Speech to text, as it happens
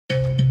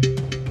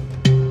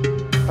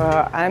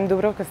I'm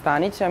Dubravka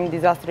Stanic. I'm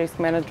Disaster Risk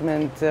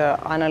Management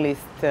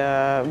Analyst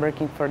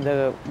working for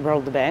the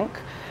World Bank.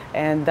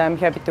 And I'm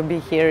happy to be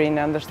here in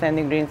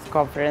Understanding Risk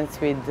Conference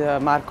with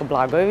Marko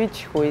Blagojevic,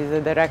 who is the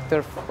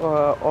Director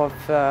of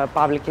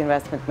Public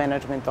Investment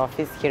Management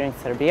Office here in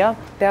Serbia.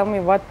 Tell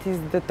me, what is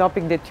the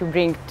topic that you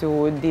bring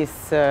to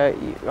this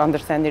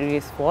Understanding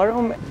Risk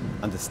Forum?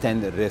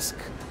 Understanding risk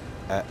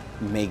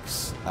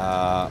makes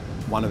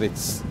one of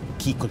its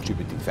key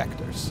contributing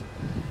factors.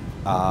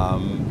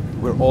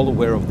 We're all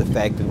aware of the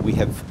fact, and we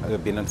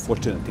have been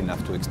unfortunate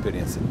enough to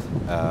experience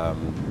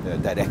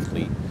it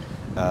directly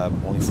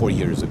only 4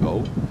 years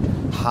ago,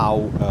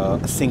 how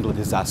a single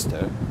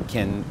disaster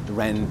can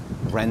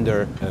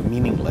render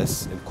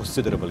meaningless and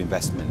considerable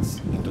investments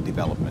into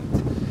development,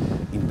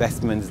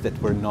 investments that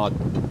were not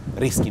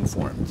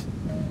risk-informed.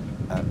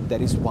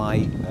 That is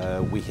why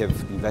we have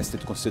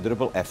invested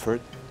considerable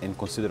effort and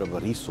considerable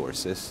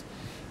resources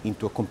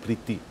into a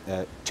completely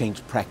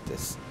changed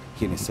practice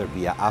here in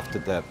Serbia after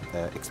the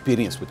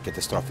experience with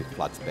catastrophic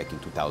floods back in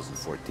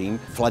 2014.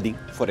 Flooding,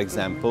 for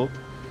example,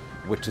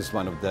 which is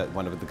one of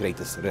the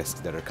greatest risks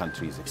that our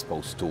country is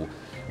exposed to.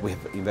 We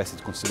have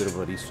invested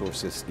considerable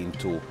resources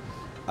into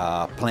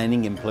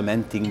planning,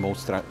 implementing both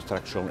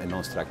structural and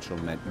non-structural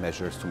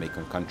measures to make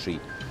our country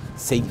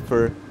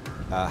safer,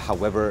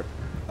 however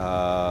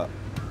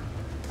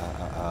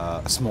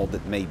small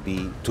that may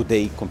be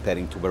today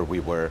comparing to where we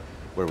were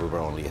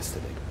only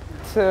yesterday.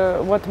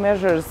 What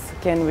measures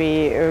can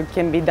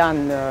be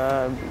done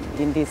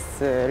in this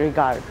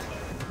regard?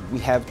 We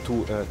have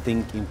to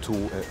think into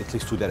at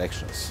least two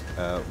directions.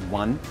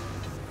 One,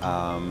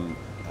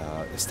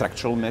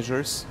 structural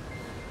measures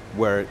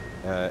where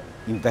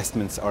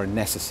investments are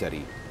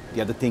necessary.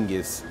 The other thing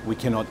is we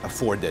cannot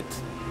afford it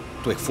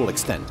to a full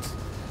extent.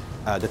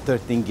 The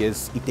third thing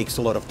is it takes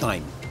a lot of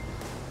time.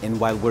 And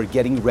while we're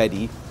getting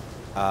ready,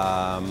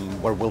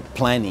 where we're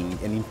planning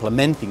and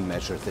implementing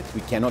measures that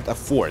we cannot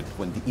afford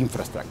when the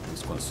infrastructure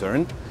is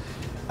concerned,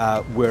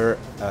 we're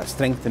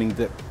strengthening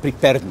the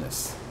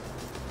preparedness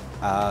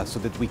so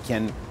that we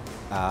can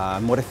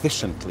more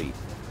efficiently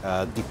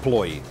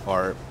deploy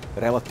our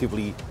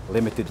relatively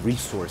limited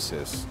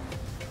resources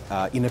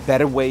in a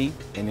better way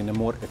and in a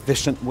more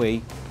efficient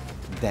way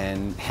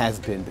than has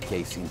been the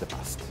case in the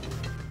past.